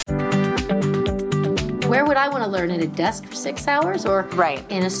Where would I want to learn? In a desk for 6 hours? Or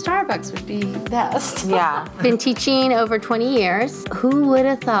in a Starbucks would be best. Yeah. Been teaching over 20 years. Who would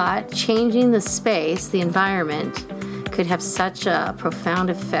have thought changing the space, the environment, could have such a profound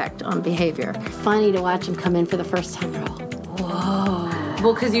effect on behavior? Funny to watch them come in for the first time. They're all, whoa.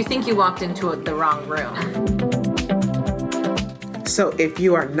 Well, because you think you walked into the wrong room. So if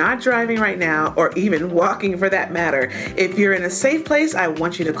you are not driving right now, or even walking for that matter, if you're in a safe place, I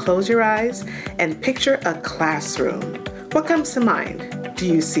want you to close your eyes and picture a classroom. What comes to mind? Do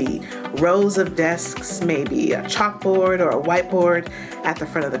you see rows of desks, maybe a chalkboard or a whiteboard at the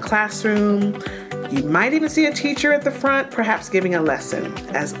front of the classroom? You might even see a teacher at the front, perhaps giving a lesson,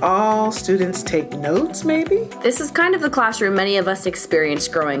 as all students take notes, maybe? This is kind of the classroom many of us experienced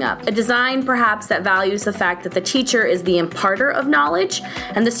growing up. A design, perhaps, that values the fact that the teacher is the imparter of knowledge,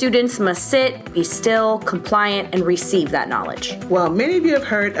 and the students must sit, be still, compliant, and receive that knowledge. Well, many of you have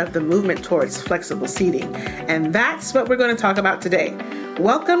heard of the movement towards flexible seating, and that's what we're going to talk about today.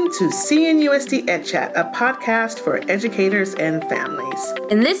 Welcome to CNUSD EdChat, a podcast for educators and families.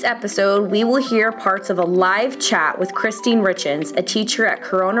 In this episode, we will hear parts of a live chat with Christine Richens, a teacher at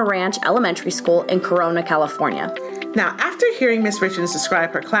Corona Ranch Elementary School in Corona, California. Now, after hearing Ms. Richens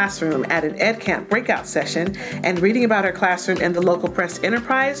describe her classroom at an EdCamp breakout session and reading about her classroom in the local Press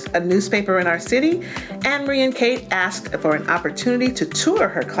Enterprise, a newspaper in our city, Anne-Marie and Kate asked for an opportunity to tour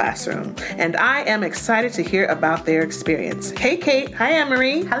her classroom, and I am excited to hear about their experience. Hey, Kate. Hi,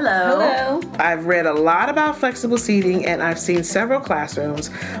 Anne-Marie. Hello. I've read a lot about flexible seating, and I've seen several classrooms,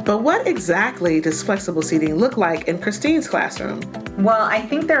 but what exactly does flexible seating look like in Christine's classroom? Well, I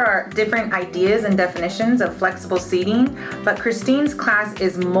think there are different ideas and definitions of flexible seating, but Christine's class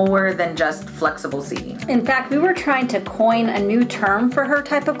is more than just flexible seating. In fact, we were trying to coin a new term for her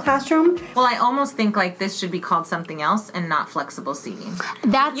type of classroom. Well, I almost think like this should be called something else and not flexible seating.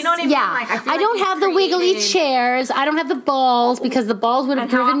 That's, you know what I mean? Like, I don't have the wiggly chairs. I don't have the balls because the balls would have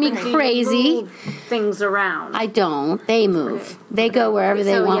driven me crazy. Move things around. I don't. They move. They go wherever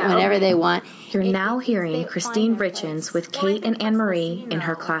they want, whenever they want. You're now hearing Christine Richens with Kate and Anne-Marie in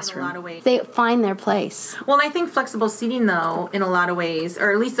her classroom. They find their place. Well, and I think flexible seating, though, in a lot of ways,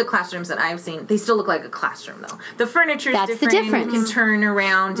 or at least the classrooms that I've seen, they still look like a classroom, though. The furniture is different. The difference. You can turn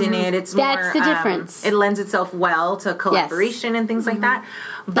around in it. It's That's more, the difference. It lends itself well to collaboration and things like that.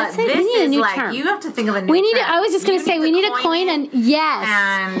 But We this need a is new like, term. you have to think of a new We need. term. I was just going to say we need to coin and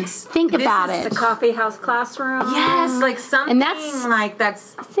And think about it. The coffee house classroom. Yes, like something that's like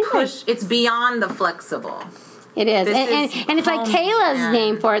that's push. It's beyond the flexible. It is. This And it's like home Kayla's and-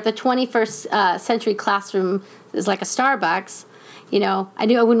 name for it. The 21st century classroom is like a Starbucks. You know, I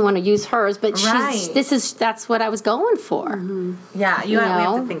knew I wouldn't want to use hers, but that's what I was going for. Yeah, we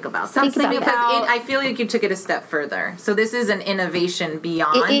have to think about that. Think about because I feel like you took it a step further. So this is an innovation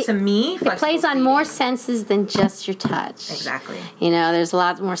beyond, to me, it plays on more senses than just your touch. Exactly. You know, there's a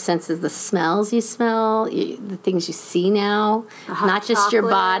lot more senses. The smells you smell, the things you see now, not just your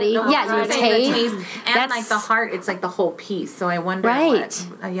body. Your taste. And like the heart, it's like the whole piece. So I wonder what...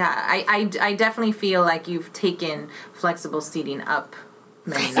 I definitely feel like you've taken flexible seating up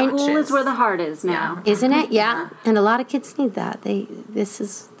many notches. School is where the heart is now. Yeah. Isn't it? Yeah. And a lot of kids need that. This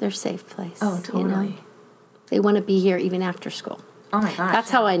is their safe place. Oh, totally. You know? They want to be here even after school. Oh, my gosh. That's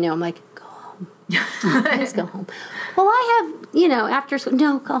how I know. I'm like, go home. Please go home. Well, I have, after school.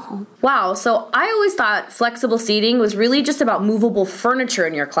 No, go home. Wow, so I always thought flexible seating was really just about movable furniture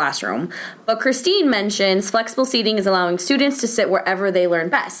in your classroom. But Christine mentions flexible seating is allowing students to sit wherever they learn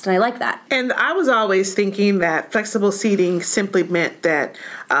best, and I like that. And I was always thinking that flexible seating simply meant that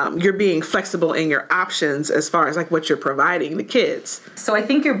you're being flexible in your options as far as like what you're providing the kids. So I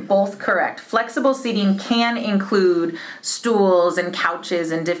think you're both correct. Flexible seating can include stools and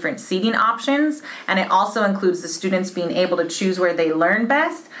couches and different seating options, and it also includes the students being able to choose where they learn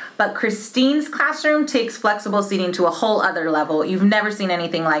best. But Christine's classroom takes flexible seating to a whole other level. You've never seen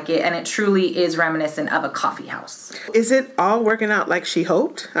anything like it, and it truly is reminiscent of a coffee house. Is it all working out like she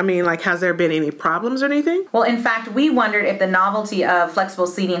hoped? I mean, like, has there been any problems or anything? Well, in fact, we wondered if the novelty of flexible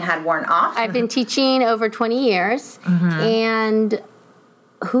seating had worn off. I've been teaching over 20 years, and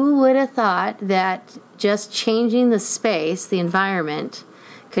who would have thought that just changing the space, the environment,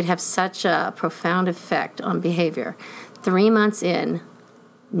 could have such a profound effect on behavior? 3 months in,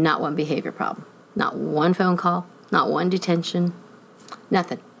 not one behavior problem. Not one phone call, not one detention,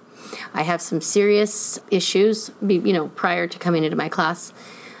 nothing. I have some serious issues, prior to coming into my class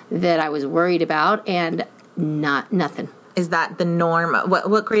that I was worried about, and nothing. Is that the norm?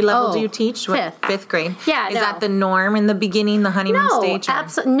 What grade level do you teach? Fifth grade. Yeah, Is that the norm in the beginning, the honeymoon stage? No,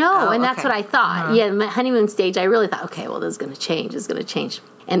 absolutely no. Oh, and that's okay. what I thought. Yeah, my honeymoon stage, I really thought, okay, well, this is going to change. It's going to change.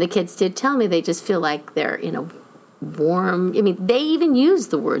 And the kids did tell me they just feel like they're, warm. I mean, they even use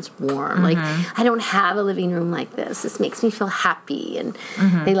the words warm. Like, I don't have a living room like this. This makes me feel happy. And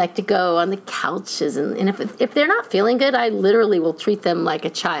they like to go on the couches. And if they're not feeling good, I literally will treat them like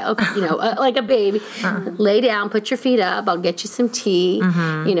a child, like a baby. Lay down, put your feet up. I'll get you some tea.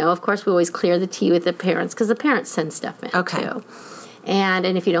 Of course, we always clear the tea with the parents because the parents send stuff in too. And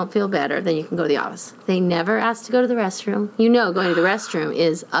if you don't feel better, then you can go to the office. They never ask to go to the restroom. Going to the restroom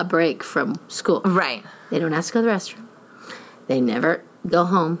is a break from school. Right. They don't ask to go to the restroom. They never go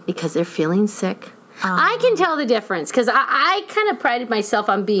home because they're feeling sick. I can tell the difference because I kind of prided myself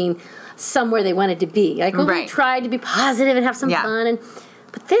on being somewhere they wanted to be. Like, we tried to be positive and have some fun.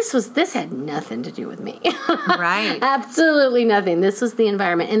 But this had nothing to do with me. Right. Absolutely nothing. This was the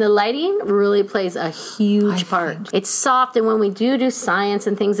environment. And the lighting really plays a huge part. It's soft, and when we do science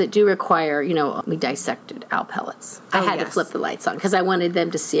and things that do require, we dissected owl pellets. I had to flip the lights on because I wanted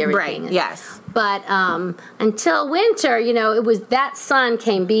them to see everything. Right, yes. But until winter, it was that sun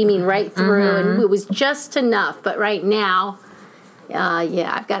came beaming right through, and it was just enough. But right now...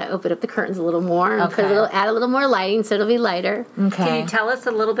 I've got to open up the curtains a little more and add a little more lighting so it'll be lighter. Okay. Can you tell us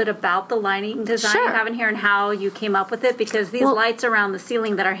a little bit about the lighting design you have in here and how you came up with it? Because these lights around the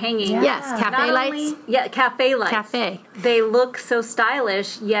ceiling that are hanging. Yes, cafe lights. Cafe lights. Cafe. They look so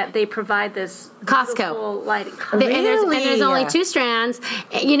stylish, yet they provide this Costco lighting. And there's only 2 strands.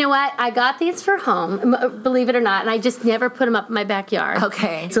 You know what? I got these for home, believe it or not, and I just never put them up in my backyard.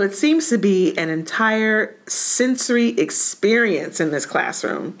 Okay. So it seems to be an entire sensory experience in this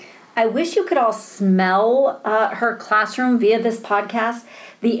classroom. I wish you could all smell her classroom via this podcast.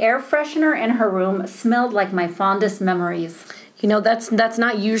 The air freshener in her room smelled like my fondest memories. That's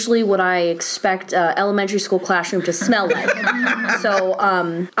not usually what I expect elementary school classroom to smell like. So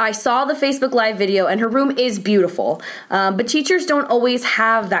I saw the Facebook Live video, and her room is beautiful. But teachers don't always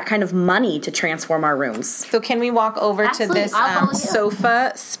have that kind of money to transform our rooms. So can we walk over to this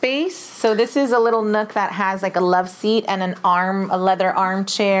sofa space? So this is a little nook that has like a love seat and a leather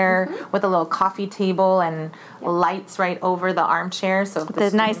armchair with a little coffee table and lights right over the armchair. So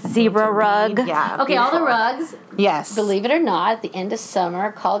the nice zebra rug. Yeah. Okay, all the rugs. Yes. Believe it or not, at the end of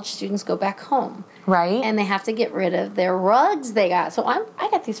summer, college students go back home. Right. And they have to get rid of their rugs they got. So I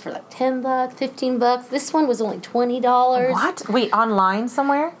got these for like $10, $15. This one was only $20. What? Wait, online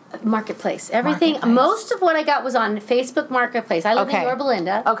somewhere? Marketplace. Everything. Most of what I got was on Facebook Marketplace. I live in Yorba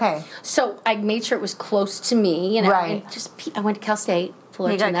Linda. Okay. So I made sure it was close to me. Right. And I went to Cal State,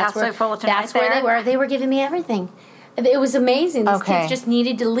 Fullerton. Cal State Fullerton. That's where they were. They were giving me everything. It was amazing. These kids just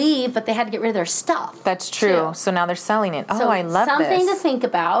needed to leave, but they had to get rid of their stuff. That's true. Too. So now they're selling it. So I love this. Something to think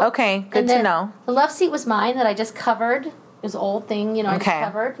about. Okay, good to know. The love seat was mine that I just covered. It was an old thing, I just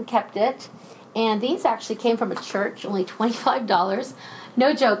covered and kept it. And these actually came from a church, only $25.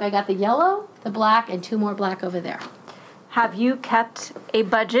 No joke. I got the yellow, the black, and 2 more black over there. Have you kept a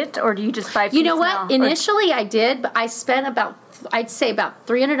budget, or do you just buy? You know what? Initially, I did, but I spent I'd say about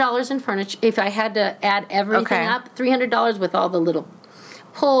 $300 in furniture. If I had to add everything up, $300 with all the little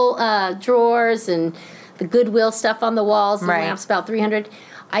pull drawers and the Goodwill stuff on the walls. The lamps, about $300.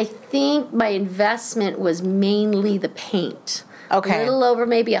 I think my investment was mainly the paint. Okay. A little over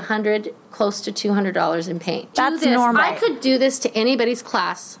maybe $100, close to $200 in paint. That's normal. I could do this to anybody's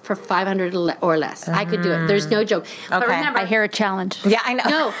class for $500 or less. I could do it. There's no joke. But remember, I hear a challenge. Yeah, I know.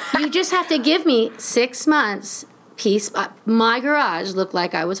 No, you just have to give me 6 months. My garage looked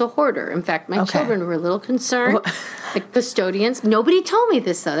like I was a hoarder. In fact, my children were a little concerned. The custodians. Nobody told me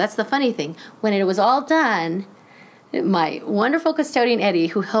this, though. That's the funny thing. When it was all done, my wonderful custodian, Eddie,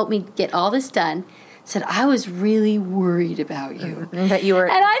 who helped me get all this done, said, I was really worried about you. That you were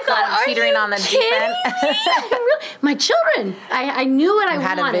teetering on the deep end. My children. I knew what I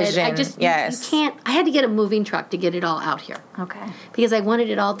had wanted. A vision. I just, you can't, I had to get a moving truck to get it all out here. Okay. Because I wanted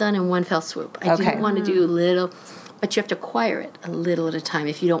it all done in one fell swoop. I didn't want to do a little, but you have to acquire it a little at a time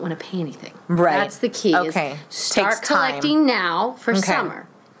if you don't want to pay anything. Right. That's the key. Okay. Start collecting now for summer.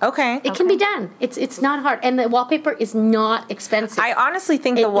 Okay. It can be done. It's not hard. And the wallpaper is not expensive. I honestly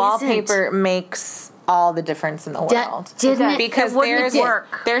think the wallpaper makes all the difference in the world. Because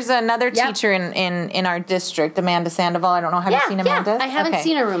there's another teacher in our district, Amanda Sandoval. I don't know. Have you seen Amanda? I haven't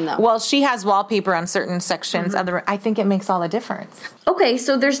seen her room, though. Well, she has wallpaper on certain sections. I think it makes all the difference. Okay,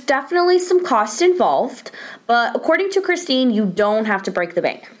 so there's definitely some cost involved, but according to Christine, you don't have to break the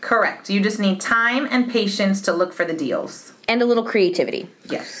bank. Correct. You just need time and patience to look for the deals. and a little creativity.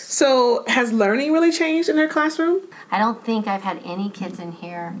 Yes. So has learning really changed in her classroom? I don't think I've had any kids in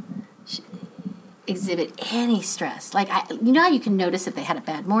here exhibit any stress. Like, you know how you can notice if they had a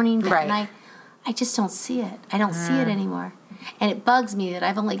bad morning, bad night? I just don't see it. I don't see it anymore. And it bugs me that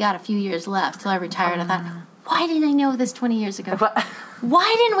I've only got a few years left till I retire. And I thought, why didn't I know this 20 years ago?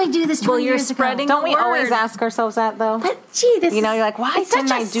 Why didn't we do this 20 years ago? Don't we always ask ourselves that, though? But, gee, this you're like, why it's didn't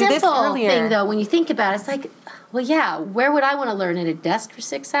such I a do this simple earlier? thing, though, when you think about it. It's like, well, yeah, where would I want to learn? At a desk for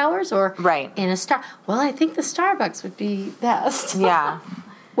 6 hours or in a Well, I think the Starbucks would be best. Yeah.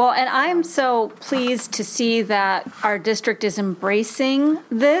 Well, and I'm so pleased to see that our district is embracing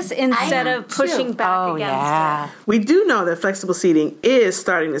this instead of pushing back against it. We do know that flexible seating is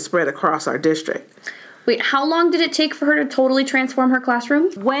starting to spread across our district. Wait, how long did it take for her to totally transform her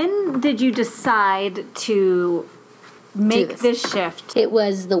classroom? When did you decide to make this shift? It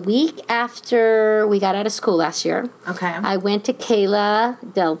was the week after we got out of school last year. Okay. I went to Kayla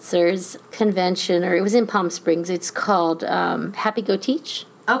Deltzer's convention, or it was in Palm Springs. It's called Happy Go Teach.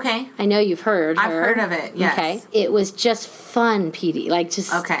 Okay. I know you've heard her. I've heard of it, yes. Okay. It was just fun, PD. Like,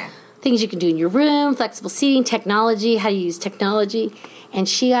 just Okay. things you can do in your room, flexible seating, technology, how you use technology. And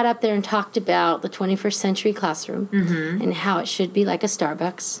she got up there and talked about the 21st century classroom and how it should be like a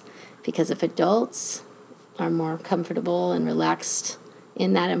Starbucks. Because if adults are more comfortable and relaxed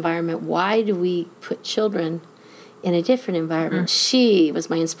in that environment, why do we put children in a different environment? She was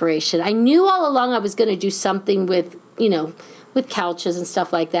my inspiration. I knew all along I was going to do something with, with couches and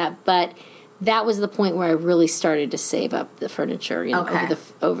stuff like that, but that was the point where I really started to save up the furniture,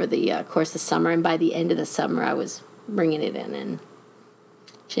 over the course of the summer. And by the end of the summer, I was bringing it in and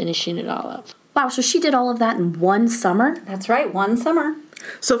finishing it all up. Wow, so she did all of that in one summer? That's right, one summer.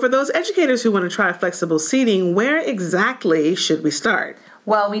 So for those educators who want to try flexible seating, where exactly should we start?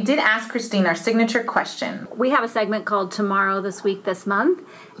 Well, we did ask Christine our signature question. We have a segment called Tomorrow, This Week, This Month.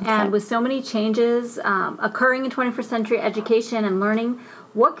 And with so many changes occurring in 21st century education and learning,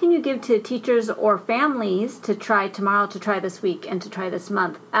 what can you give to teachers or families to try tomorrow, to try this week, and to try this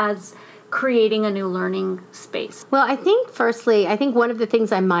month as creating a new learning space? Well, I think one of the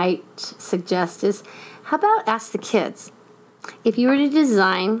things I might suggest is, how about ask the kids, if you were to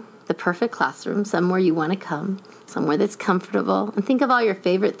design the perfect classroom, somewhere you want to come, somewhere that's comfortable, and think of all your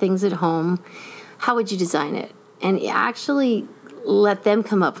favorite things at home, how would you design it? And actually let them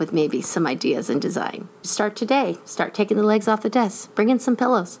come up with maybe some ideas and design. Start today. Start taking the legs off the desk. Bring in some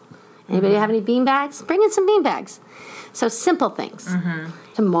pillows. Anybody have any bean bags? Bring in some bean bags. So simple things.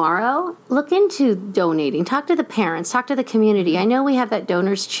 Tomorrow, look into donating. Talk to the parents. Talk to the community. I know we have that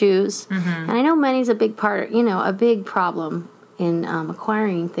Donors Choose, and I know money's a big part, a big problem in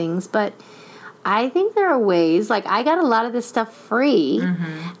acquiring things, but I think there are ways, like I got a lot of this stuff free.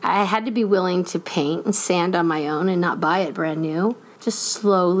 I had to be willing to paint and sand on my own and not buy it brand new. Just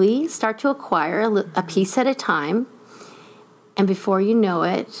slowly start to acquire a piece at a time. And before you know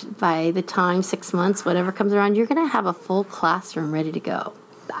it, by the time 6 months, whatever comes around, you're going to have a full classroom ready to go.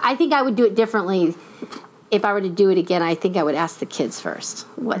 I think I would do it differently. If I were to do it again, I think I would ask the kids first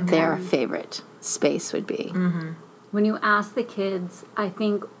what their favorite space would be. When you ask the kids, I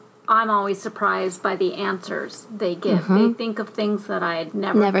think I'm always surprised by the answers they give. They think of things that I had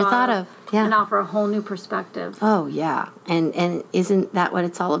never thought of. Yeah. And offer a whole new perspective. Oh, yeah. And isn't that what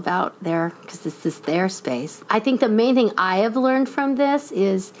it's all about there? Because this is their space. I think the main thing I have learned from this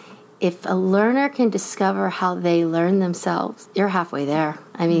is if a learner can discover how they learn themselves, you're halfway there.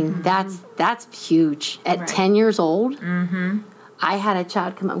 I mean, that's huge. At 10 years old, I had a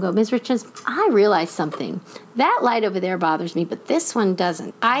child come up and go, Ms. Richards, I realized something. That light over there bothers me, but this one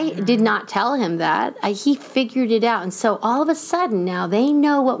doesn't. I did not tell him that. He figured it out. And so all of a sudden now they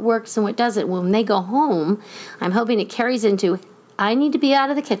know what works and what doesn't. When they go home, I'm hoping it carries into, I need to be out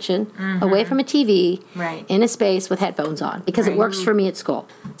of the kitchen, away from a TV, in a space with headphones on, because it works for me at school.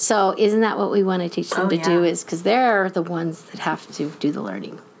 So isn't that what we want to teach them to do, is because they're the ones that have to do the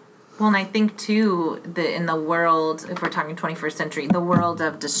learning. Well, and I think, too, in the world, if we're talking 21st century, the world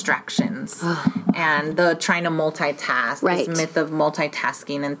of distractions and the trying to multitask, this myth of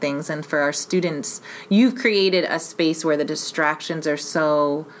multitasking and things. And for our students, you've created a space where the distractions are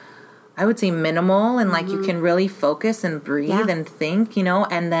so, I would say, minimal, and like you can really focus and breathe and think,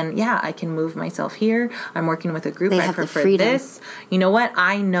 and then, I can move myself here. I'm working with a group. I prefer this. You know what?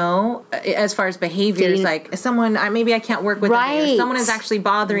 I know as far as behaviors, like someone, maybe I can't work with them, or someone is actually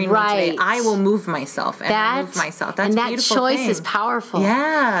bothering me today. I will move myself and move myself. That's and a beautiful that choice thing. is powerful.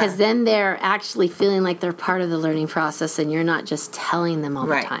 Yeah. Because then they're actually feeling like they're part of the learning process, and you're not just telling them all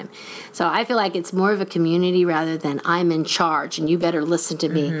the time. So I feel like it's more of a community rather than I'm in charge and you better listen to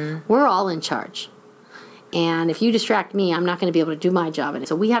me. We're all in charge. And if you distract me, I'm not going to be able to do my job. And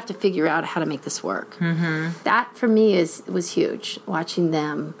so we have to figure out how to make this work. Mm-hmm. That, for me, was huge, watching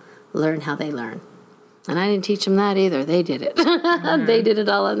them learn how they learn. And I didn't teach them that either. They did it. Mm-hmm. They did it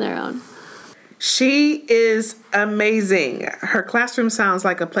all on their own. She is amazing. Her classroom sounds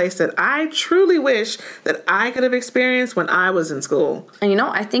like a place that I truly wish that I could have experienced when I was in school. And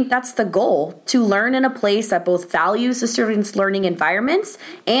I think that's the goal, to learn in a place that both values the students' learning environments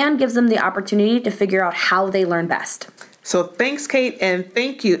and gives them the opportunity to figure out how they learn best. So thanks, Kate, and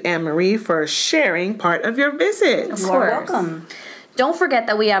thank you, Anne-Marie, for sharing part of your visit. You're welcome. Don't forget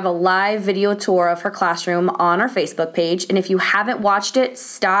that we have a live video tour of her classroom on our Facebook page. And if you haven't watched it,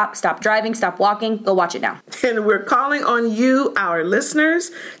 stop driving, stop walking, go watch it now. And we're calling on you, our listeners,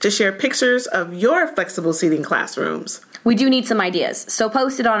 to share pictures of your flexible seating classrooms. We do need some ideas, so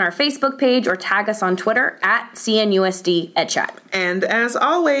post it on our Facebook page or tag us on Twitter at CNUSD EdChat. And as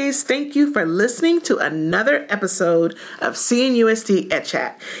always, thank you for listening to another episode of CNUSD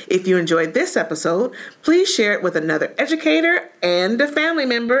EdChat. If you enjoyed this episode, please share it with another educator and a family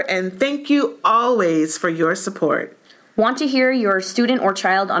member, and thank you always for your support. Want to hear your student or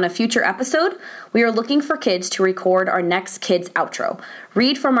child on a future episode? We are looking for kids to record our next kids outro.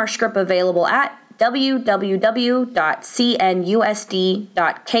 Read from our script available at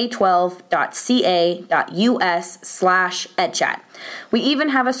www.cnusd.k12.ca.us/edchat. We even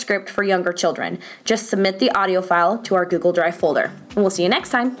have a script for younger children. Just submit the audio file to our Google Drive folder. And we'll see you next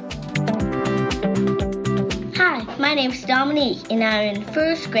time. Hi, my name is Dominique, and I'm in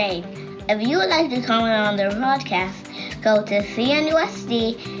first grade. If you would like to comment on the podcast, go to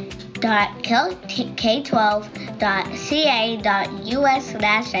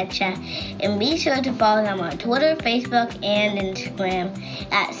cnusd.k12.ca.us/edchat, and be sure to follow them on Twitter, Facebook, and Instagram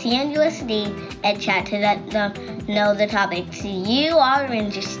at CNUSD EdChat to let them know the topics you are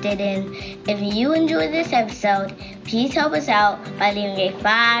interested in. If you enjoyed this episode, please help us out by leaving a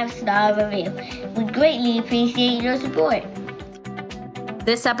 5-star review. We greatly appreciate your support.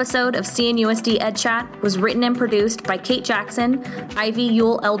 This episode of CNUSD EdChat was written and produced by Kate Jackson, Ivy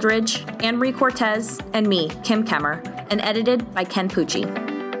Yule Eldridge, Anne-Marie Cortez, and me, Kim Kemmer, and edited by Ken Pucci.